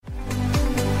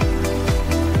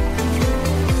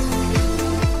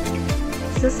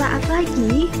Sesaat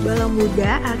lagi, Bala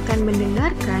Muda akan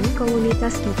mendengarkan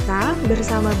komunitas kita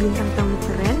bersama bintang tamu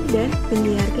keren dan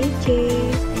penyiar kece.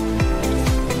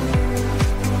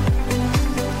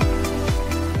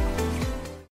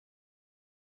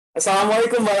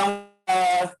 Assalamualaikum Bala Muda.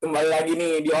 Kembali lagi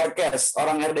nih di Orkes,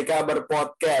 Orang RDK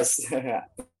Berpodcast.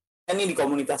 Ini di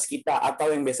komunitas kita atau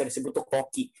yang biasa disebut tuh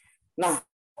Koki. Nah,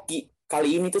 Koki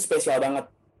kali ini tuh spesial banget.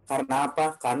 Karena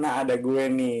apa? Karena ada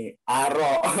gue nih,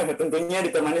 Aro. Tentunya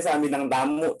ditemani sama bintang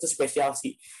tamu, itu spesial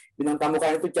sih. Bintang tamu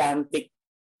kalian itu cantik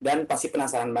dan pasti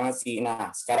penasaran banget sih.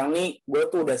 Nah, sekarang nih gue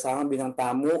tuh udah sama bintang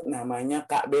tamu namanya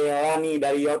Kak Bella nih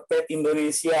dari Yotped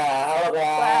Indonesia. Halo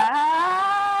Kak.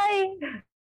 Hai,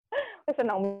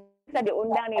 senang bisa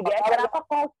diundang nih di acara apa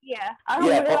Koki ya.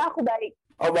 Alhamdulillah aku baik.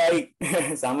 Oh baik,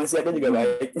 sama sih aku juga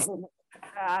baik.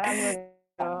 Alhamdulillah.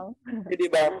 Jadi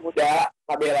Bala Muda,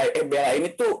 Kak Bella, Bella ini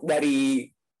tuh dari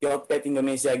Yotped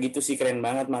Indonesia gitu sih, keren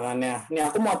banget makanya. Nih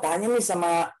aku mau tanya nih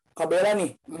sama Kak Bella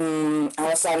nih,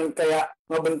 alasan kayak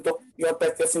ngebentuk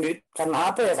Yotped sendiri karena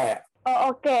apa ya kayak?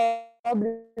 Oh oke.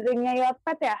 Bridging-nya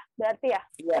Yotped ya, berarti ya?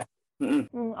 Iya.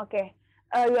 Oke.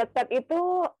 Yotped itu,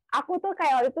 aku tuh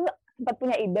kayak waktu itu sempat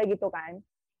punya ide gitu kan.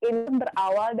 Ini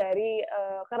berawal dari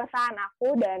keresahan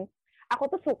aku dan aku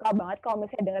tuh suka banget kalau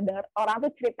misalnya dengar orang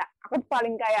tuh cerita. Aku tuh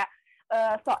paling kayak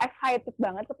so excited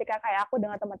banget ketika kayak aku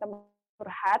dengar teman-teman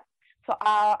curhat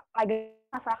soal lagi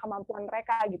masalah kemampuan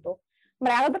mereka gitu.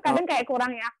 Mereka tuh kadang kayak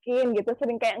kurang yakin gitu,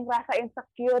 sering kayak ngerasa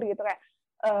insecure gitu kayak,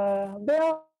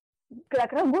 Bel,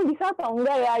 kira-kira gue bisa atau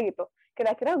enggak ya gitu.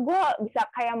 Kira-kira gue bisa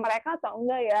kayak mereka atau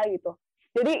enggak ya gitu.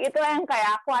 Jadi itu yang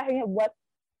kayak aku akhirnya buat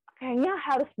kayaknya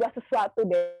harus buat sesuatu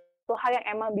deh. Itu hal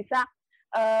yang emang bisa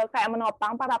kayak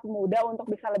menopang para pemuda untuk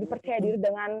bisa lebih percaya diri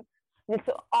dengan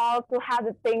just all to have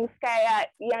the things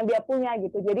kayak yang dia punya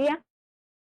gitu. Jadi ya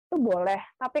itu boleh.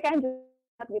 Tapi kan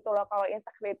juga gitu loh kalau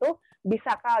insecure itu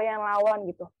bisa kalian lawan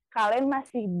gitu. Kalian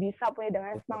masih bisa punya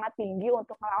dengan semangat tinggi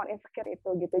untuk melawan insecure itu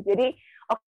gitu. Jadi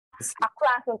aku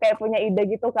langsung kayak punya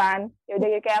ide gitu kan. Ya udah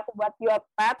kayak aku buat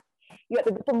Yotped. Yot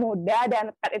itu pemuda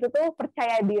dan pet itu tuh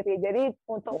percaya diri. Jadi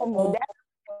untuk pemuda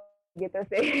gitu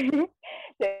sih.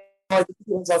 Oh, itu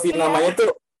filosofi namanya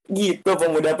tuh gitu,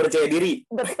 pemuda percaya diri.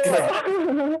 Betul.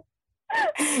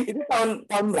 Itu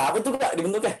tahun berapa tuh Kak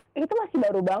dibentuknya? Itu masih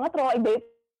baru banget loh, ide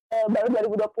baru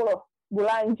 2020.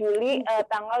 Bulan Juli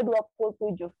tanggal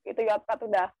 27. Itu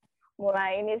Yotped udah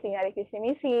mulai ini sih nyari visi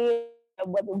misi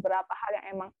buat beberapa hal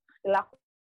yang emang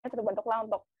dilakukan terbentuklah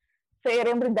untuk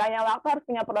seiring berjalannya waktu harus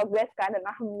punya progres kan, dan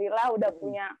alhamdulillah udah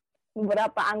punya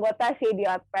beberapa anggota sih di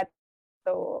Yotped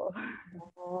tuh.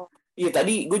 Iya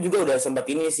tadi gue juga udah sempat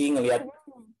ini sih ngelihat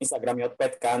Instagram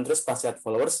Yotped kan, terus pas lihat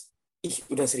followers,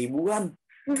 udah 1000-an,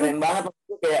 keren banget.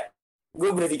 Maksudnya kayak gue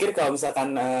berpikir kalau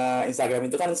misalkan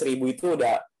Instagram itu kan 1000 itu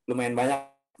udah lumayan banyak,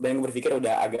 dan gue berpikir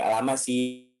udah agak lama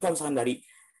sih. Kalau misalkan dari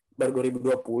baru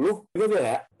 2020, gue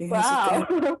ya. Wow.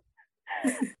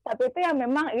 Tapi itu ya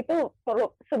memang itu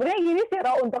perlu sebenarnya gini sih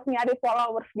Ro, untuk nyari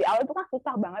followers di awal itu kan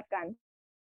susah banget kan.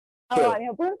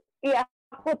 Awalnya pun iya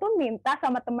aku tuh minta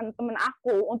sama temen-temen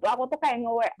aku untuk aku tuh kayak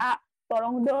nge-WA,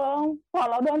 tolong dong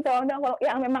follow,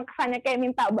 yang memang kesannya kayak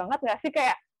minta banget nggak sih,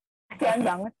 kayak kasihan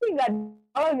banget sih nggak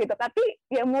follow gitu, tapi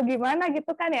ya mau gimana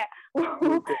gitu kan ya.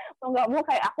 Mau nggak mau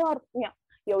kayak aku harus punya,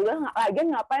 ya udah lagi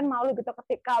ngapain malu gitu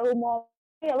ketika lu mau,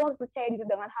 ya lu harus percaya diri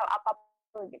dengan hal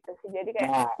apapun gitu sih. Jadi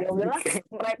kayak ya udahlah,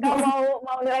 mereka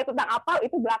mau nilai tentang apa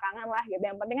itu belakangan lah gitu,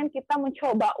 yang penting kan kita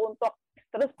mencoba untuk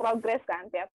terus progres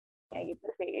kan tiap kayak gitu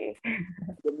sih.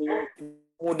 Demi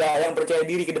muda yang percaya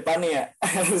diri ke depannya ya.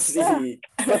 Sih.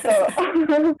 Betul.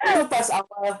 Itu pas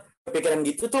awal kepikiran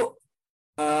gitu tuh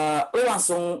lu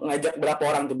langsung ngajak berapa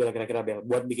orang tuh Bel, kira-kira Bel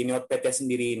buat bikin Yotped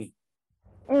sendiri ini?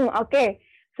 Oke.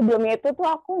 Sebelumnya itu tuh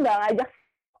aku nggak ngajak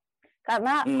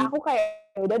karena aku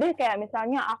kayak udah deh, kayak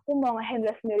misalnya aku mau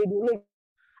nge-handle sendiri dulu,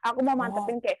 aku mau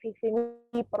mantepin kayak visi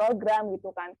program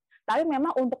gitu kan. Tapi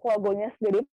memang untuk logonya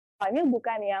sendiri soalnya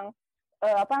bukan yang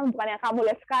bukan yang kamu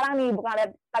lihat sekarang nih, bukan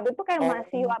lihat, tapi itu kayak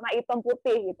masih warna hitam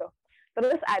putih gitu.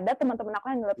 Terus ada teman-teman aku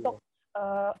yang nyeletuk,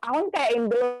 aku kayak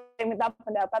Indo minta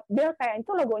pendapat dia, kayak itu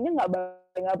logonya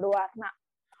nggak berwarna.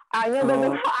 Akhirnya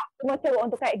bener aku mau coba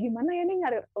untuk kayak gimana ya nih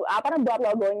nyari buat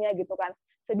logonya gitu kan,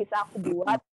 sebisa aku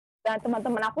buat. Dan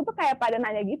teman-teman aku tuh kayak pada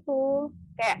nanya gitu,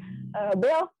 kayak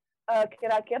Bel,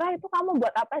 kira-kira itu kamu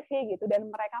buat apa sih gitu, dan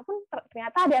mereka pun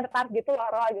ternyata ada yang tertarik gitu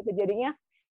loh gitu, jadinya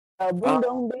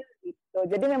dong Bel gitu.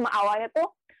 Jadi memang awalnya tuh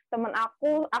temen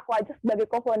aku aja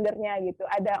sebagai co-foundernya gitu,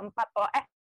 ada 7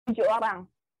 orang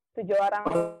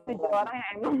yang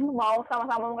emang mau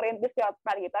sama-sama ngerintis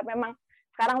Yotped gitu. Tapi memang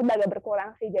sekarang udah agak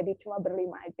berkurang sih, jadi cuma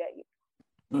berlima aja gitu.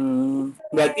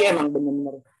 Berarti emang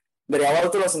benar-benar dari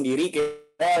awal tuh lo sendiri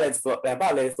kayak let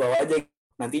it flow aja,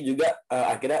 nanti juga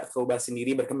akhirnya keubah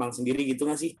sendiri, berkembang sendiri gitu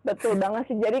nggak sih? Betul banget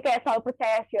sih. Jadi kayak selalu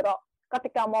percaya sih, Ro.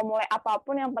 Ketika mau mulai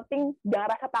apapun, yang penting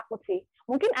jangan rasa takut sih.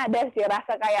 Mungkin ada sih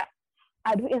rasa kayak,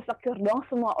 aduh insecure dong,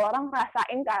 semua orang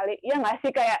rasain kali. Iya nggak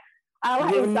sih? Kayak,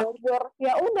 alah insecure.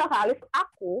 Ya udah kali,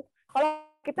 aku, kalau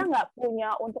kita nggak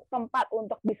punya untuk tempat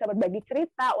untuk bisa berbagi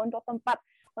cerita, untuk tempat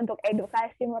untuk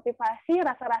edukasi, motivasi,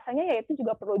 rasa-rasanya ya itu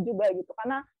juga perlu juga gitu.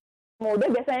 Karena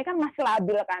muda biasanya kan masih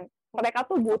labil kan.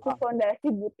 Mereka tuh butuh fondasi,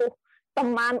 butuh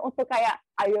teman untuk kayak,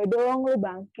 ayo dong lu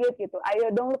bangkit gitu, ayo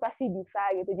dong lu pasti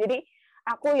bisa gitu. Jadi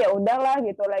aku ya udahlah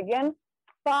gitu, lagian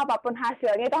toh apapun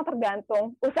hasilnya itu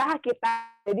tergantung usaha kita.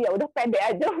 Jadi ya udah pede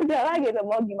aja udahlah gitu,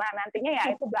 mau gimana nantinya ya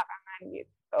itu belakangan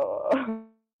gitu.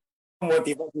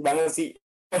 Motivasi banget sih.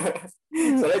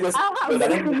 Soalnya gue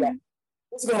kadang juga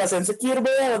gue suka ngerasain insecure,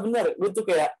 bener. Gue tuh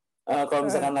kayak kalau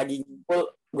misalkan lagi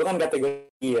ngumpul, gue kan kategori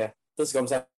ya. Terus kalau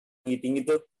misalkan tinggi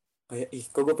tuh kayak, ih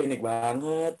kok gue pendek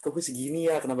banget, kok gue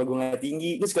segini ya, kenapa gue nggak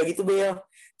tinggi? Gue suka gitu, Bel.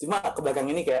 Cuma ke belakang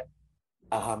ini kayak,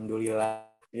 alhamdulillah.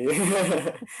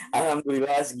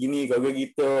 Alhamdulillah segini, kok gue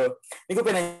gitu. Ini gue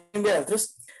pengen nanya, Bel.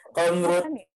 Terus kalau menurut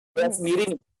Bel sendiri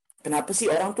nih, kenapa sih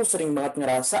orang tuh sering banget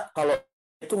ngerasa kalau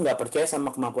itu nggak percaya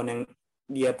sama kemampuan yang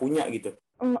dia punya gitu?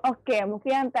 Oke,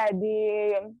 mungkin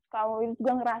tadi kamu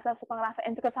juga suka ngerasa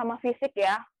insecure sama fisik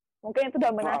ya. Mungkin itu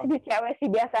dominasi di cewek sih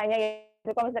biasanya ya.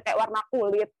 Kalau misalnya kayak warna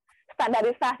kulit,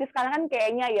 standarisasi sekarang kan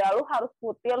kayaknya ya lu harus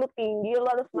putih, lu tinggi, lu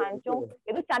harus mancung.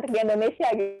 Itu cantik di Indonesia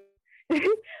gitu.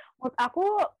 Jadi menurut aku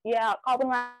ya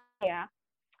kalau ya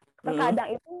terkadang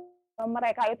itu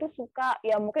mereka itu suka,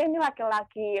 ya mungkin ini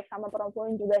laki-laki sama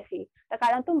perempuan juga sih.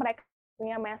 Terkadang tuh mereka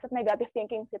punya mindset negatif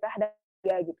thinking sih terhadap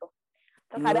dia gitu.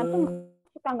 Terkadang tuh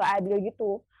suka nggak adil gitu.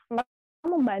 Mereka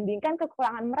membandingkan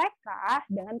kekurangan mereka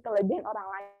dengan kelebihan orang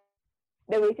lain.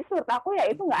 Dan which is menurut aku ya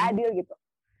itu nggak adil gitu.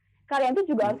 Kalian tuh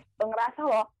juga harus ngerasa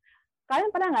loh.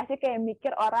 Kalian pernah nggak sih kayak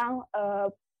mikir orang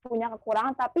punya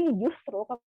kekurangan tapi justru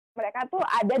mereka tuh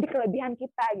ada di kelebihan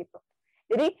kita gitu.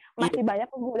 Jadi masih banyak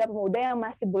pemuda-pemuda yang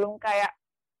masih belum kayak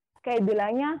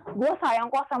bilangnya gue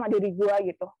sayang kok sama diri gue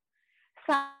gitu.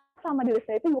 Sama diri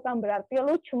sendiri itu bukan berarti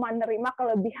lu cuma nerima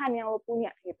kelebihan yang lu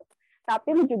punya gitu. Tapi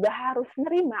lu juga harus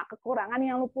nerima kekurangan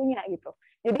yang lu punya gitu.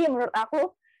 Jadi menurut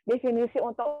aku definisi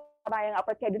untuk orang yang nggak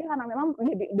percaya diri karena memang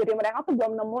diri mereka tuh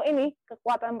belum nemu ini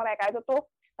kekuatan mereka itu tuh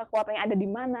kekuatannya ada di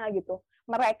mana gitu.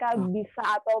 Mereka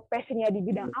bisa atau passionnya di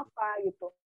bidang apa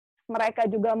gitu. Mereka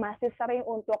juga masih sering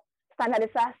untuk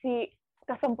standarisasi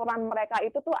kesempurnaan mereka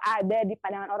itu tuh ada di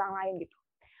pandangan orang lain gitu.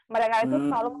 Mereka itu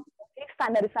selalu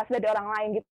standarisasi dari orang lain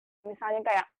gitu. Misalnya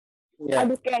kayak,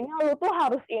 aduh kayaknya lu tuh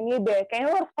harus ini deh,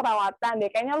 kayaknya lu harus perawatan deh,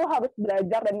 kayaknya lu harus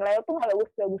belajar dan nilai lu tuh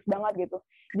bagus banget gitu.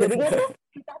 Jadi gitu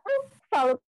kita tuh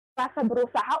selalu rasa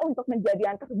berusaha untuk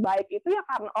menjadi yang terbaik itu ya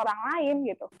karena orang lain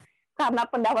gitu. Karena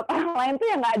pendapat orang lain tuh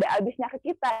yang nggak ada habisnya ke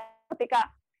kita. Ketika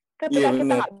kita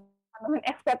nggak memenuhi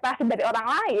ekspektasi dari orang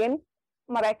lain,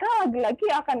 mereka lagi-lagi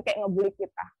akan kayak ngebully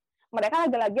kita. Mereka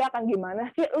lagi-lagi akan gimana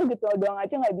sih, lu gitu doang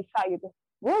aja nggak bisa gitu.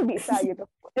 Gue bisa gitu.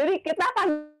 Jadi kita akan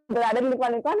berada di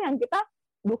lingkungan-lingkungan yang kita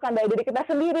bukan dari diri kita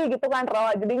sendiri gitu kan,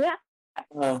 Ro. Jadinya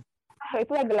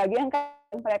itu lagi-lagi yang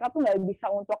mereka tuh nggak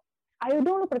bisa untuk, ayo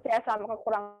dong lu percaya sama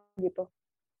kekurangan gitu.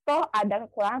 Toh ada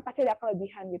kekurangan pasti ada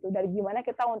kelebihan gitu. Dari gimana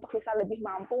kita untuk bisa lebih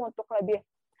mampu untuk lebih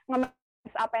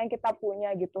nge-manage apa yang kita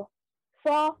punya gitu.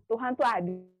 So Tuhan tuh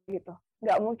adil gitu.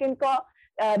 Nggak mungkin kok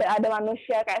ada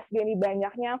manusia kayak segini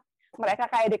banyaknya mereka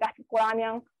kayak dikasih kekurangan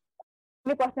yang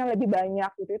ini porsinya lebih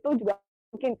banyak gitu. Itu juga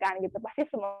mungkin kan gitu. Pasti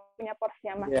semua punya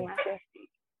porsinya masing-masing.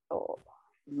 Tuh.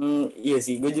 Iya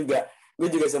sih, gue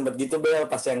juga sempet gitu, Bel,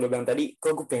 pas yang gue bilang tadi,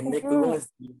 kok gue pendek, gue masih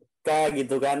suka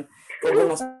gitu kan, kok gue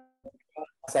masih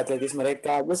atletis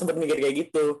mereka, gue sempet mikir kayak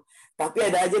gitu. Tapi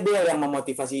ada aja, Bel, yang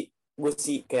memotivasi gue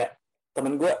sih, kayak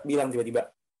temen gue bilang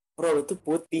tiba-tiba, bro, lu tuh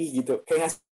putih gitu, kayak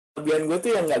ngasih kelebihan gue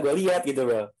tuh yang gak gue lihat gitu,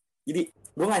 Bel. Jadi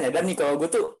gue gak nyadar nih kalau gue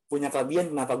tuh punya kelebihan,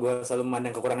 kenapa gue selalu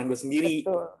memandang kekurangan gue sendiri.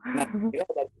 Nah,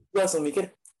 gue langsung mikir,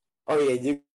 oh iya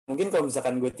juga, mungkin kalau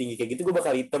misalkan gue tinggi kayak gitu, gue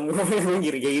bakal hitam, gue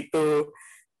mikir kayak gitu.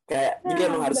 Kayak jadi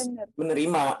emang harus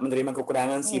menerima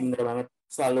kekurangan sih, bener banget.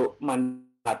 Selalu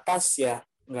atas ya,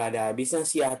 nggak ada habisnya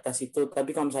sih atas itu.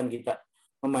 Tapi kalau misalkan kita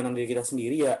memandang diri kita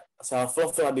sendiri ya, self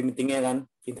love tuh lebih pentingnya kan,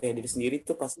 cinta diri sendiri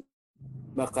tuh pasti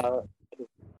bakal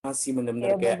masih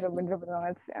bener-bener kayak bener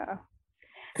banget sih.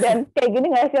 Dan kayak gini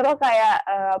nggak sih, Ro, kayak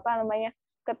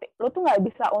lu tuh nggak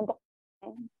bisa untuk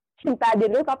cinta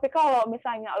diri lu, tapi kalau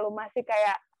misalnya lu masih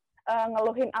kayak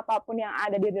ngeluhin apapun yang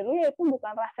ada di diri lu, ya itu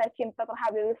bukan rasa cinta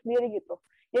terhadap diri sendiri gitu.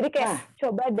 Jadi kayak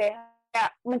coba deh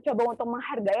kayak mencoba untuk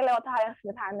menghargai lewat hal yang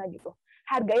sederhana gitu.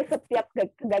 Hargai setiap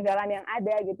kegagalan yang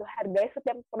ada gitu, hargai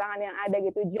setiap kekurangan yang ada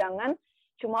gitu. Jangan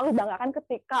cuma lu banggakan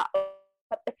ketika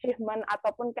achievement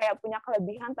ataupun kayak punya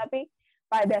kelebihan, tapi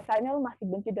pada dasarnya lu masih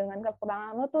benci dengan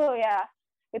kekurangan lu tuh, ya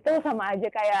itu sama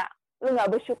aja kayak lu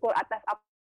nggak bersyukur atas apa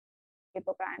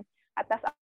gitu kan. Atas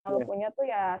apa yang lu punya tuh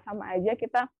ya sama aja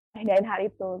kita ngehindarin hal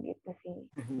itu gitu sih.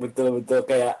 Betul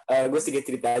kayak gue sedikit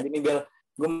cerita aja nih Bel.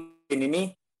 Gue mungkin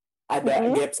ini ada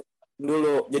gap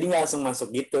dulu, jadi nggak langsung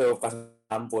masuk gitu pas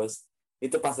kampus.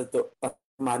 Itu pas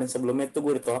kemarin sebelumnya tuh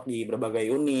gue ditolak di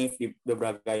berbagai univ, di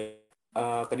berbagai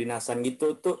kedinasan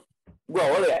gitu tuh. Gue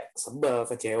awal ya sebel,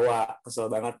 kecewa, kesel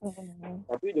banget.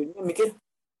 Tapi ujungnya mikir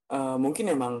mungkin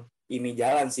emang ini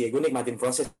jalan sih. Gue nikmatin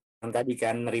proses yang tadi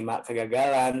kan, nerima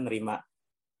kegagalan, nerima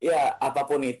ya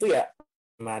apapun itu ya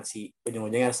masih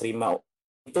ujung-ujungnya harus terima.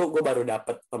 Itu gue baru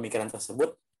dapet pemikiran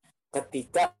tersebut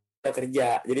ketika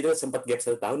kerja. Jadi tuh sempat gap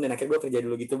 1 tahun dan akhirnya gue kerja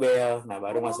dulu gitu Bel. Nah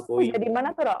baru masuk UI. Kerja di mana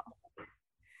tuh, Ro?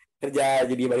 Kerja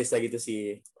jadi barista gitu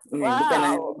sih. Wow. Bukan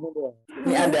hanya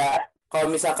ini ada, kalau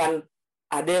misalkan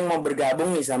ada yang mau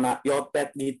bergabung nih sama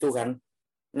Yotped gitu kan.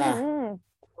 Nah,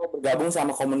 mau bergabung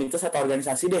sama komunitas atau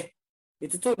organisasi deh.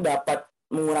 Itu tuh dapat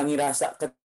mengurangi rasa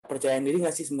kepercayaan diri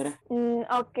nggak sih sebenarnya?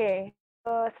 Oke.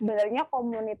 Sebenarnya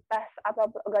komunitas atau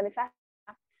organisasi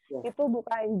itu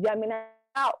bukan jaminan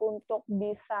untuk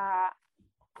bisa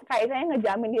kayak misalnya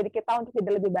ngejamin diri kita untuk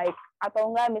jadi lebih baik, atau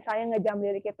enggak misalnya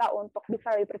ngejamin diri kita untuk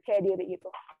bisa lebih percaya diri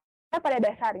gitu. Karena pada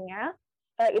dasarnya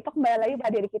itu kembali lagi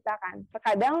pada diri kita kan.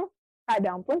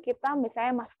 Kadang pun kita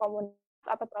misalnya masuk komunitas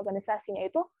atau organisasinya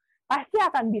itu pasti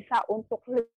akan bisa untuk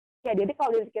percaya diri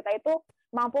kalau diri kita itu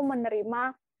mampu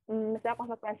menerima misalnya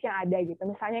konsekuensi yang ada gitu.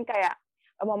 Misalnya kayak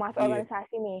mau masuk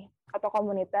organisasi nih atau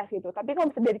komunitas gitu. Tapi kalau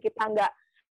misalnya diri kita nggak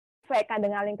sesuaikan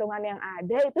dengan lingkungan yang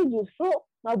ada, itu justru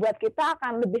ngebuat kita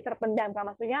akan lebih terpendam kan,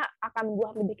 maksudnya akan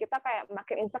buat lebih kita kayak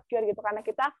makin insecure gitu karena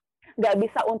kita nggak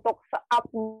bisa untuk se-up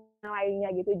yang lainnya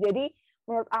gitu. Jadi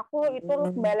menurut aku itu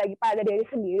kembali lagi pada diri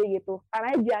sendiri gitu,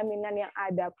 karena jaminan yang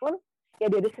ada pun ya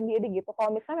diri sendiri gitu.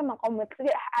 Kalau misalnya memang komunitas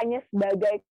hanya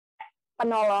sebagai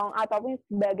penolong ataupun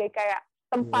sebagai kayak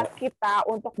tempat kita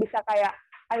untuk bisa kayak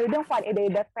ayo dong keluar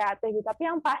ide-ide kreatif gitu, tapi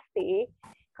yang pasti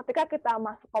ketika kita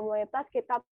masuk komunitas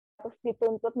kita harus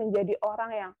dituntut menjadi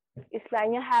orang yang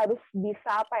istilahnya harus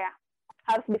bisa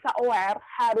harus bisa aware,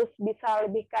 harus bisa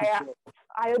lebih kayak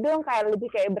ayo dong kayak lebih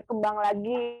kayak berkembang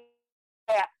lagi,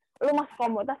 kayak lu masuk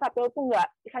komunitas tapi lu tuh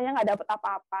nggak dapet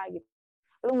apa-apa gitu,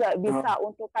 lu nggak bisa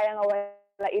untuk kayak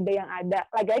ngewelah ide yang ada,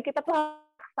 lagi-lagi kita tuh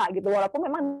paksa gitu walaupun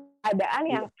memang keadaan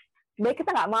yang sebenarnya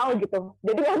kita nggak mau gitu.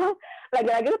 Jadi memang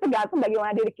lagi-lagi itu tergantung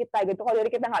bagaimana diri kita gitu. Kalau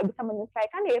diri kita nggak bisa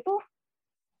menyelesaikan ya itu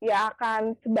ya akan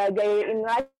sebagai ini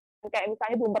lagi kayak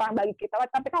misalnya bumerang bagi kita.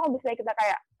 Tapi kalau misalnya kita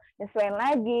kayak nyesuaiin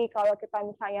lagi, kalau kita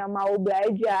misalnya mau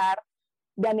belajar,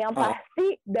 dan yang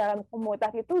pasti dalam komunitas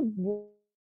itu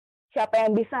siapa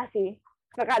yang bisa sih.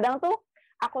 Terkadang tuh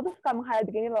aku tuh suka menghadap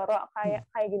gini loh, kayak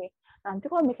gini. Nanti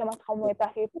kalau misalnya masuk komunitas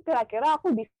itu kira-kira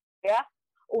aku bisa ya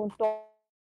untuk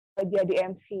jadi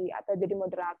MC atau jadi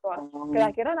moderator.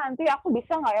 Kira-kira nanti aku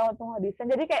bisa nggak ya untuk ngedesain.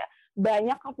 Jadi kayak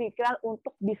banyak kepikiran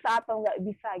untuk bisa atau nggak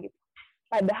bisa gitu.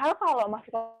 Padahal kalau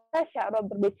masuk secara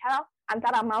berbicara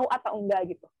antara mau atau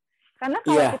enggak gitu. Karena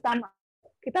kalau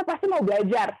kita pasti mau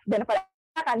belajar dan pada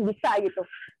akan bisa gitu.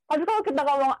 Tapi kalau kita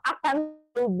ngomong akan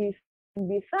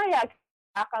bisa ya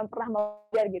akan pernah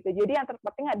belajar gitu. Jadi yang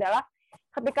terpenting adalah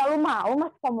ketika lu mau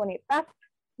masuk komunitas,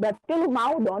 berarti lu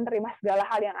mau dong terima segala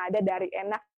hal yang ada dari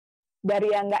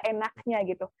yang nggak enaknya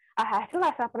gitu. Hasil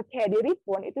rasa percaya diri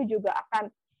pun itu juga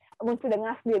akan muncul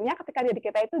dengan sendirinya ketika diri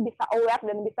kita itu bisa aware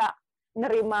dan bisa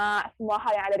menerima semua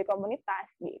hal yang ada di komunitas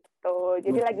gitu.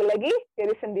 Jadi lagi-lagi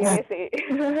diri sendiri sih.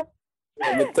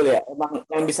 Ya, betul ya. Emang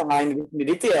yang bisa ngalahin diri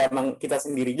sendiri itu ya emang kita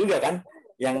sendiri juga kan.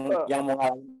 Yang mau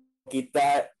ngalahin kita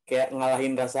kayak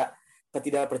ngalahin rasa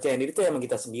ketidakpercayaan diri itu emang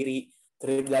kita sendiri.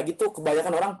 Terlebih lagi tuh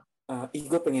kebanyakan orang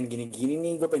gue pengen gini-gini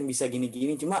nih, gue pengen bisa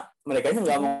gini-gini, cuma mereka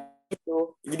nggak mau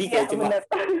itu. Jadi kayak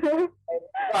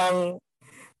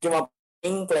cuma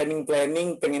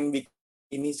planning pengen bikin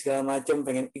ini segala macam,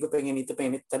 pengen itu.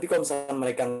 Tapi kalau misalnya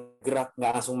mereka gerak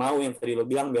nggak langsung mau yang tadi lo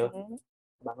bilang Bel,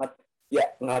 banget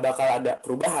ya nggak bakal ada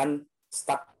perubahan,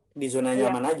 stuck di zona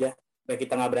nyaman aja. Kayak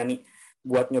kita nggak berani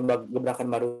buat nyoba gebrakan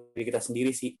baru di kita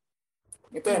sendiri sih.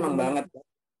 Itu emang banget.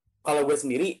 Kalau gue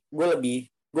sendiri,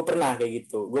 gue pernah kayak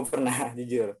gitu. Gue pernah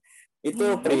jujur.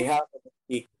 Itu perihal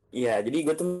musik. Iya, jadi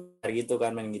gue tuh gitu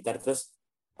kan main gitar. Terus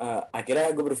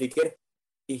akhirnya gue berpikir,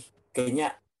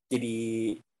 kayaknya jadi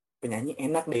penyanyi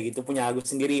enak deh gitu, punya lagu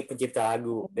sendiri, pencipta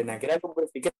lagu. Dan akhirnya gue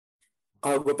berpikir,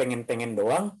 kalau gue pengen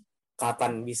doang,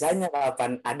 kapan bisanya,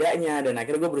 kapan adanya, dan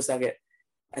akhirnya gue berusaha kayak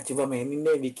coba mainin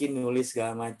deh, bikin, nulis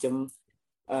segala macem.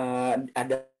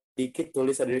 Ada sedikit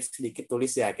tulis, ada sedikit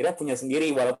tulis, ya akhirnya punya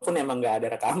sendiri walaupun emang nggak ada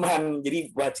rekaman,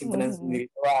 jadi buat simpenan sendiri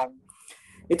doang.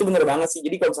 Itu bener banget sih.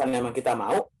 Jadi kalau misalnya emang kita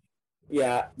mau,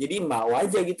 ya jadi mau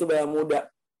aja gitu Bala Muda,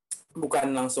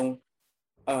 bukan langsung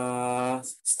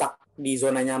stuck di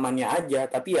zona nyamannya aja.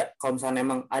 Tapi ya kalau misalnya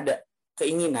emang ada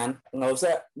keinginan, nggak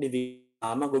usah di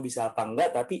lama gue bisa apa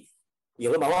enggak, tapi ya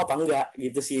lo mau apa enggak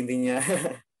gitu sih intinya.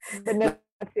 Bener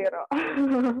sih, Ro.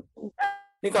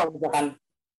 Ini kalau misalkan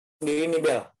sendiri nih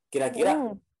Bel, kira-kira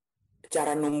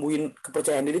cara numbuhin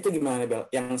kepercayaan diri itu gimana Bel?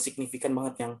 Yang signifikan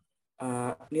banget, yang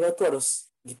nilai tuh harus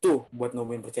gitu buat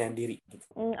numbuhin kepercayaan diri. Gitu.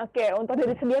 Oke, untuk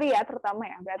diri sendiri ya terutama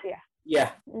ya berarti ya. Iya.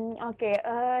 Oke,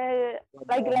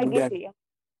 lagi-lagi sih.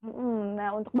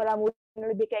 Nah, untuk Bala Muda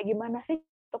lebih kayak gimana sih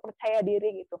untuk percaya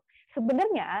diri gitu?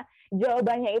 Sebenarnya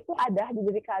jawabannya itu ada di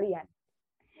diri kalian.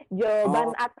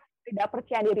 Jawaban atas tidak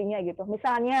percaya dirinya gitu.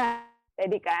 Misalnya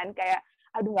tadi kan kayak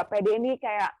aduh nggak pede nih,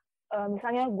 kayak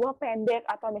misalnya gue pendek,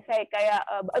 atau misalnya kayak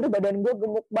aduh badan gue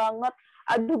gemuk banget,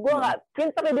 aduh gue nggak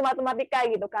pinter di matematika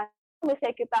gitu kan.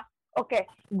 Misalnya kita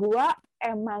gue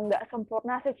emang nggak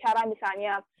sempurna secara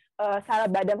misalnya secara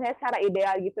badan saya secara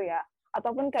ideal gitu ya,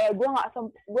 ataupun kayak gue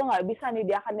nggak bisa nih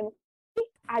di akademik.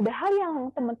 Ada hal yang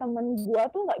teman-teman gue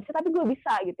tuh nggak bisa tapi gue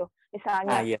bisa gitu.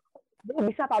 Misalnya gue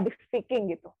bisa public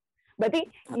speaking gitu. Berarti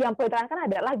yang perlu ditekankan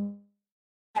adalah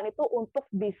itu untuk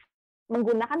bisa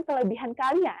menggunakan kelebihan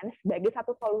kalian sebagai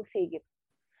satu solusi gitu.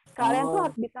 Kalian tuh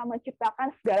harus bisa menciptakan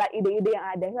segala ide-ide yang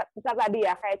ada. Misal tadi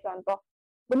ya, kayak contoh,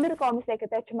 bener kalau misalnya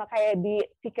kita cuma kayak di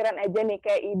pikiran aja nih,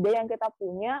 kayak ide yang kita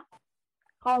punya,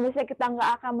 kalau misalnya kita nggak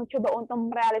akan mencoba untuk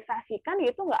merealisasikan,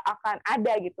 itu nggak akan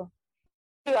ada gitu.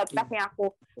 Itu otaknya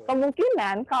aku.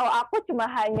 Kemungkinan kalau aku cuma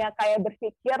hanya kayak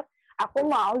berpikir, aku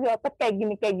mau otak kayak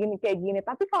gini,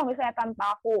 tapi kalau misalnya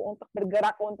tanpa aku untuk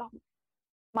bergerak untuk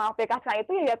mengaplikasikan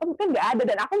itu, ya itu mungkin nggak ada,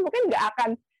 dan aku mungkin nggak akan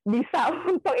bisa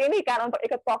untuk ini kan, untuk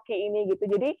ikut Poki ini gitu.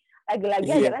 Jadi lagi-lagi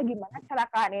adalah gimana cara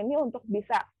kalian ini untuk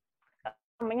bisa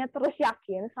namanya terus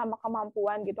yakin sama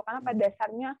kemampuan gitu, karena pada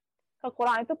dasarnya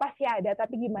kekurangan itu pasti ada,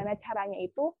 tapi gimana caranya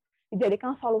itu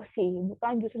dijadikan solusi,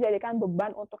 bukan justru dijadikan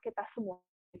beban untuk kita semua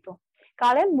gitu.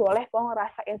 Kalian boleh kok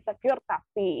ngerasa insecure,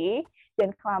 tapi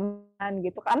jangan kelamaan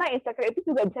gitu, karena insecure itu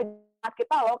juga bisa buat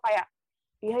kita loh kayak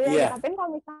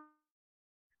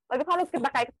tapi kalau kita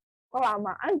kayak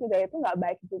kelamaan juga itu nggak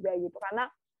baik juga gitu, karena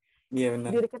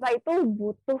diri kita itu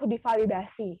butuh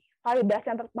divalidasi. Validasi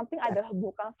yang terpenting adalah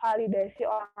bukan validasi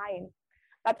orang lain,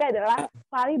 tapi adalah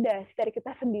validasi dari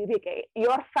kita sendiri, kayak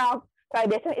yourself.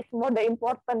 Validation is more the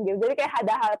important gitu. Jadi kayak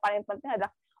ada hal paling penting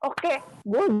adalah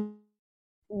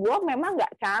gue memang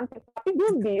nggak cantik, tapi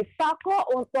gue bisa kok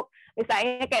untuk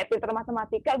misalnya kayak pinter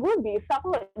matematika, gue bisa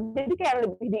kok. Jadi kayak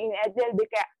lebih di ini aja, lebih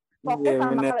kayak fokus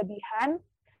sama kelebihan.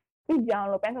 Tapi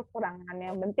jangan lupain kekurangan.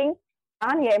 Yang penting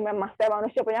kan ya memang setiap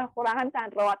manusia punya kekurangan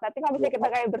kan, tapi kalau misalnya kita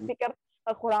kayak berpikir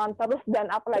kekurangan terus dan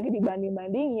apalagi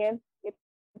dibanding-bandingin, itu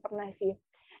pernah sih.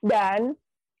 Dan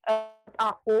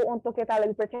aku untuk kita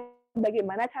lebih percaya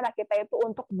bagaimana cara kita itu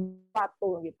untuk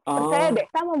sesuatu gitu. Percaya deh,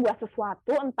 kita membuat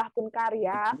sesuatu, entah pun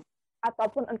karya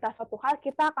ataupun entah suatu hal,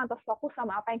 kita akan terus fokus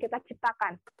sama apa yang kita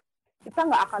ciptakan. Kita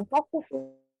nggak akan fokus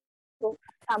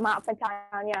sama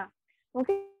pencapaiannya.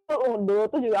 Mungkin dulu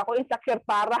tuh juga aku insecure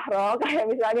parah loh, kayak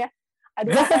misalnya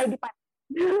kayak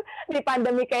di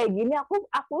pandemi kayak gini,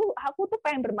 aku tuh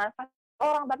pengen bermanfaat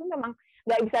orang, tapi memang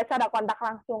nggak bisa cara kontak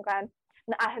langsung kan.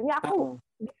 Nah akhirnya aku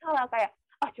bisa lah kayak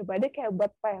coba deh kayak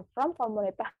buat platform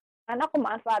komunitas, karena aku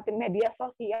manfaatin media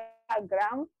sosial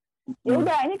Instagram. Ya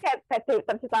udah, ini kayak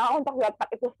tercipta untuk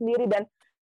WhatsApp itu sendiri, dan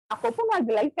aku pun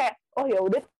lagi kayak ya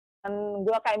udah,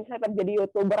 gue kayak misalnya jadi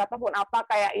YouTuber ataupun apa,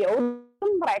 kayak ya udah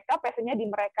mereka passionnya di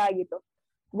mereka gitu.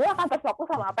 Gue akan terfokus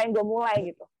sama apa yang gue mulai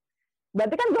gitu.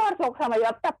 Berarti kan gue harus fokus sama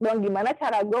WhatsApp dong. Gimana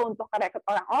cara gue untuk rekrut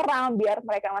orang-orang biar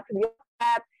mereka masuk di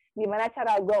WhatsApp? Gimana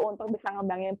cara gue untuk bisa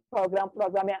ngembangin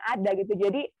program-program yang ada gitu.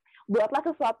 Jadi buatlah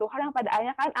sesuatu hal yang pada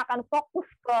akhirnya kan akan fokus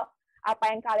ke apa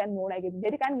yang kalian mulai gitu.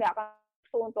 Jadi kan nggak akan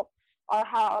untuk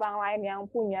hal orang lain yang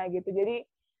punya gitu. Jadi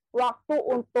waktu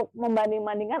untuk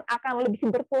membanding-bandingkan akan lebih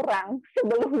berkurang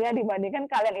sebelumnya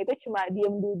dibandingkan kalian itu cuma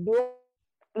diem duduk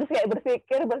terus kayak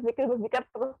berpikir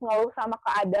terus ngeluh sama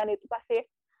keadaan. Itu pasti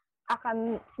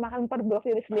akan semakin memperburuk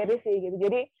diri sendiri sih gitu.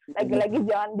 Jadi lagi-lagi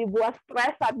jangan dibuat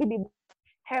stres, tapi dibuat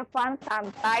have fun,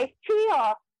 santai,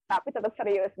 chill, tapi tetap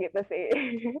serius gitu sih.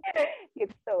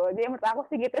 Gitu. Jadi menurut aku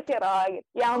sih gitu sih, Roy.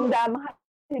 Yang dalam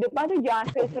hidupan tuh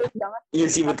jangan serius banget. Iya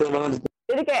sih, betul banget.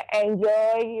 Jadi kayak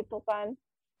enjoy gitu kan.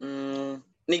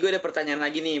 Nih gue ada pertanyaan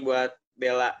lagi nih buat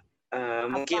Bella.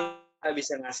 Mungkin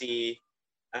bisa ngasih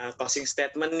closing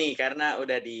statement nih, karena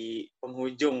udah di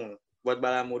penghujung. Buat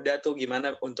bala muda tuh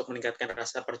gimana untuk meningkatkan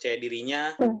rasa percaya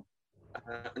dirinya,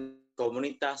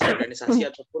 komunitas, organisasi,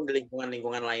 ataupun di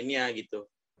lingkungan-lingkungan lainnya gitu.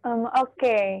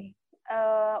 Oke.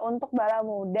 Untuk bala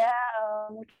muda,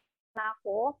 mungkin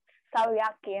aku selalu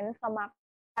yakin sama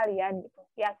kalian gitu.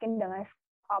 Yakin dengan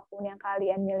apapun yang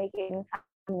kalian miliki saat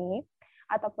ini,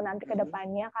 ataupun nanti ke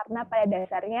depannya, karena pada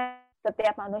dasarnya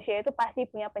setiap manusia itu pasti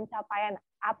punya pencapaian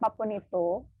apapun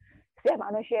itu. Setiap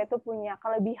manusia itu punya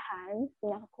kelebihan,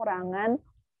 punya kekurangan.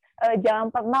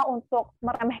 Jangan pernah untuk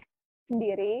meremehkan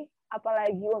sendiri,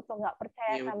 apalagi untuk nggak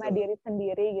percaya sama diri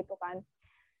sendiri gitu kan.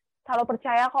 Selalu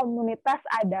percaya komunitas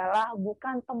adalah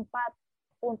bukan tempat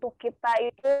untuk kita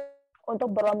itu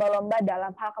untuk berlomba-lomba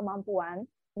dalam hal kemampuan,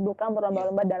 bukan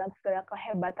berlomba-lomba dalam segala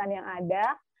kehebatan yang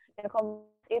ada. Dan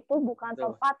komunitas itu bukan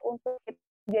tempat untuk kita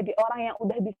jadi orang yang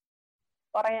udah bisa,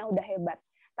 orang yang udah hebat.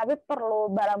 Tapi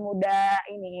perlu bala muda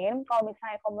ini, kalau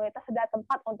misalnya komunitas adalah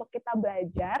tempat untuk kita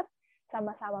belajar,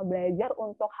 sama-sama belajar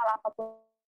untuk hal apapun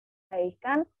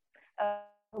kebaikan,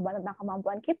 tentang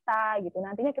kemampuan kita gitu.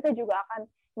 Nantinya kita juga akan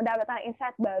mendapatkan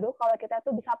insight baru kalau kita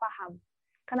tuh bisa paham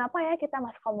kenapa ya kita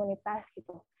masuk komunitas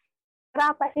gitu.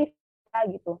 Kenapa sih kita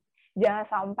gitu. Jangan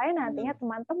sampai nantinya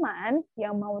teman-teman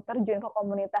yang mau terjun ke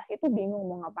komunitas itu bingung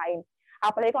mau ngapain.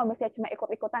 Apalagi kalau misalnya cuma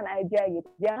ikut-ikutan aja gitu.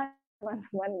 Jangan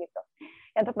teman-teman gitu.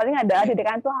 Yang terpenting adalah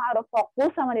didikan tuh harus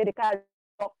fokus sama diri kalian.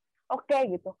 Oke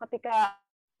gitu. Ketika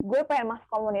gue pengen masuk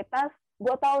komunitas,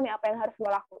 gue tahu nih apa yang harus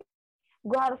gue lakuin.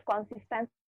 Gue harus konsisten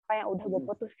apa yang udah gue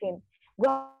putusin.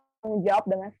 Gue menjawab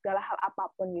dengan segala hal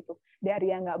apapun gitu. Dari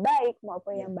yang nggak baik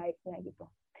maupun yang baiknya gitu.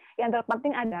 Yang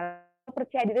terpenting adalah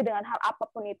percaya diri dengan hal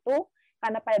apapun itu,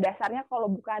 karena pada dasarnya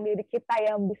kalau bukan diri kita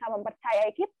yang bisa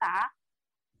mempercayai kita,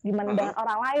 gimana dengan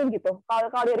orang lain gitu.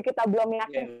 Kalau diri kita belum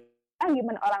yakin,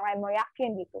 gimana orang lain mau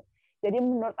yakin gitu. Jadi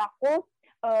menurut aku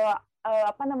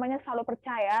selalu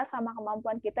percaya sama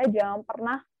kemampuan kita, jangan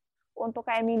pernah untuk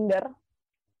kayak minder.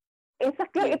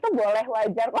 Insecure itu boleh,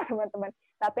 wajar kok teman-teman.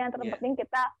 Tapi yang terpenting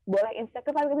kita boleh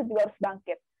insecure, tapi kita juga harus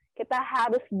bangkit. Kita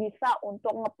harus bisa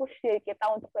untuk nge-push diri kita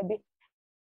untuk lebih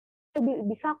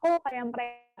bisa kok kayak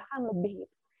mereka kan lebih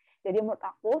gitu. Jadi menurut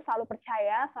aku selalu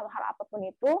percaya sama hal apapun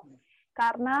itu,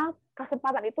 karena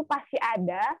kesempatan itu pasti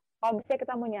ada. Kalau misalnya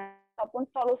kita punya ataupun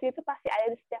solusi itu pasti ada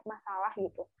di setiap masalah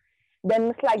gitu.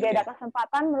 Dan selagi ada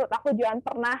kesempatan, menurut aku jangan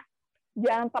pernah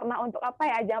untuk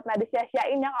jangan pernah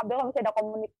disia-siain yang kalau misalnya ada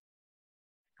komunitas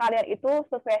kalian itu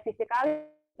sesuai visi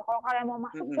kalian. Kalau kalian mau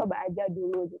masuk coba aja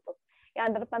dulu gitu.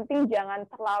 Yang terpenting jangan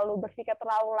terlalu berpikir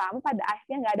terlalu lama, pada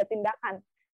akhirnya nggak ada tindakan.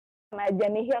 Sama aja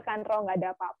nihil kan, nggak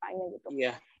ada apa-apanya gitu.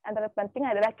 Yang terpenting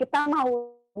adalah kita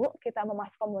mau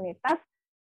masuk komunitas.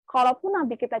 Kalaupun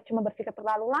nanti kita cuma berpikir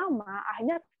terlalu lama,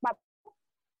 akhirnya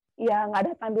nggak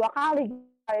datang 2 kali.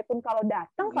 Walaupun kalau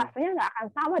datang, rasanya nggak akan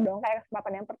sama dong kayak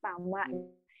kesempatan yang pertama.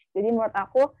 Jadi menurut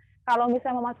aku, kalau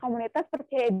misalnya mau masuk komunitas,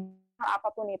 percaya hal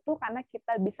apapun itu, karena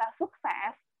kita bisa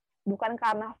sukses, bukan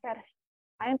karena versi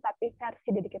lain, tapi versi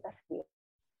diri kita sendiri.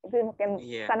 Itu mungkin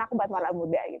karena aku buat malah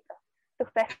muda gitu.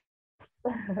 Sukses.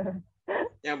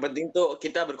 Yang penting tuh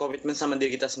kita berkomitmen sama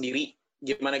diri kita sendiri.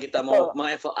 Gimana kita mau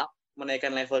level up,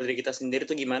 menaikkan level diri kita sendiri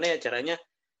tuh gimana ya caranya?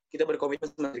 Kita berkomitmen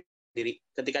sama diri sendiri.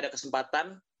 Ketika ada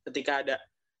kesempatan, ketika ada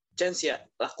chance ya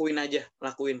lakuin aja,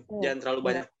 lakuin. Jangan terlalu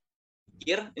banyak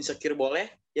insecure boleh,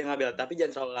 ya ngambil, tapi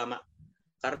jangan terlalu lama.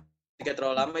 Karena ketika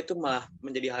terlalu lama itu malah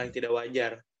menjadi hal yang tidak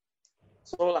wajar.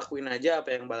 So lakuin aja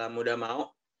apa yang bala muda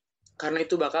mau, karena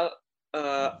itu bakal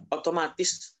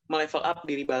otomatis melevel up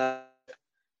diri bala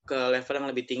ke level yang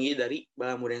lebih tinggi dari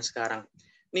bala muda yang sekarang.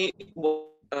 Nih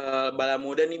bala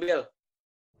muda nih Bel,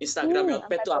 Instagram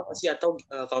Yotpad tuh apa sih, atau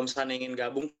kalau misalnya ingin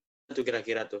gabung tuh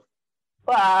kira-kira tuh?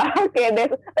 Wah, oke deh.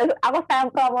 Aku sekarang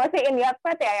promosiin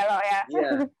Yotpad ya lo ya. Iya,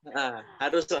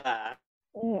 harus lah.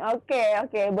 Oke.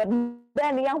 Buat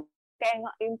dan yang kayak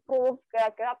nge-improve,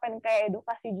 kira-kira pengen kayak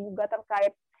edukasi juga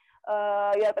terkait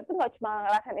Yotpad itu nggak cuma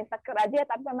ngerasain Instagram aja,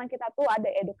 tapi memang kita tuh ada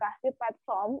edukasi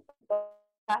platform untuk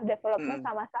self development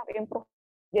sama self improve.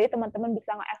 Jadi teman-teman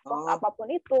bisa nge-expose apapun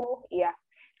itu, iya.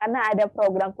 Karena ada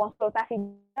program konsultasi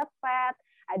Yotpad,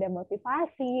 ada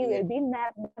motivasi,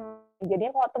 webinar.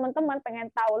 Jadi kalau teman-teman pengen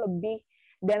tahu lebih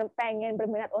dan pengen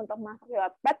berminat untuk masuk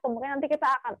Yotpad, kemungkinan nanti kita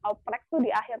akan oprek tuh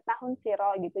di akhir tahun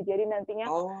Ciro gitu. Jadi nantinya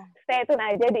stay tune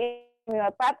aja di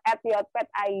Yotpad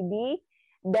 @yotpad.id,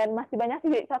 dan masih banyak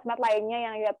sih sosmed lainnya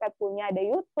yang Yotpad punya. Ada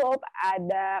YouTube,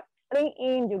 ada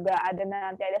LinkedIn juga, ada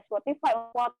nanti ada Spotify.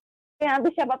 Nanti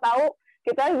siapa tahu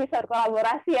kita bisa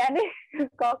kolaborasi ya nih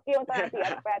Koki untuk nanti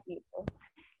Yotpad gitu.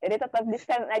 Jadi tetap di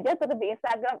send aja, tetap di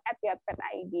Instagram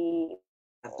 @yotpad.id.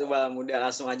 Itu bala muda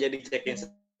langsung aja dicek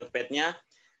Wattpad-nya,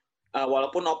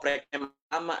 walaupun opreknya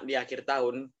lama di akhir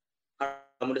tahun,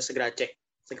 kamu udah segera cek.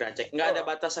 Nggak ada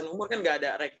batasan umur kan, nggak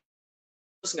ada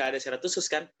terus nggak ada syarat khusus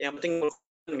kan. Yang penting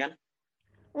kan.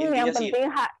 Yang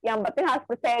penting harus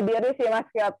percaya diri sih Mas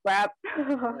Wattpad.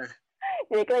 Nah,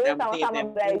 jadi kita sama-sama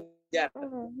belajar.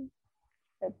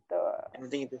 Betul. Yang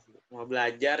penting itu sih. Mau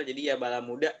belajar, jadi ya bala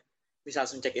muda bisa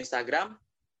langsung cek Instagram,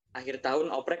 akhir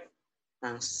tahun oprek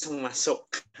langsung masuk.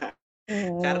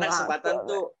 Karena kesempatan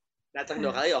tuh datang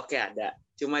 2 kali oke ada,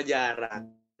 cuma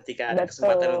jarang. Ketika ada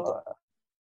kesempatan untuk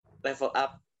level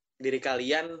up diri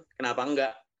kalian, kenapa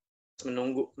enggak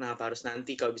menunggu? Kenapa harus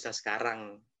nanti kalau bisa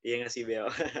sekarang? Iya nggak sih, Bel?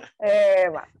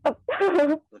 Mantep.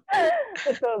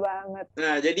 Betul banget.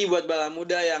 Nah, jadi buat bala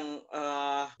muda yang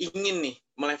ingin nih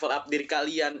melevel up diri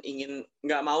kalian, ingin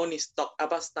nggak mau nih stuck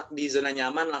di zona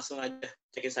nyaman, langsung aja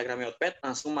cek Instagram Wattpad,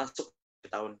 langsung masuk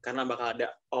ke tahun. Karena bakal ada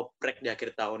oprek di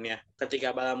akhir tahunnya. Ketika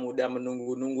bala muda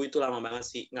menunggu-nunggu itu lama banget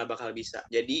sih, nggak bakal bisa.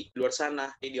 Jadi, luar sana,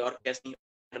 di Orkes nih,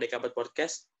 RDK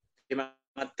Podcast, terima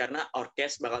kasih karena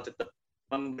Orkes bakal tetap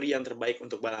memberi yang terbaik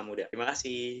untuk bala muda. Terima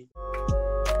kasih.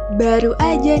 Baru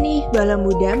aja nih Bala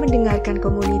Muda mendengarkan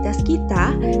komunitas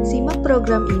kita. Simak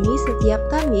program ini setiap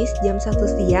Kamis jam 1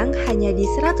 siang hanya di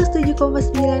 107,9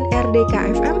 RDK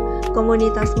FM,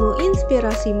 komunitasmu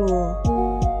inspirasimu.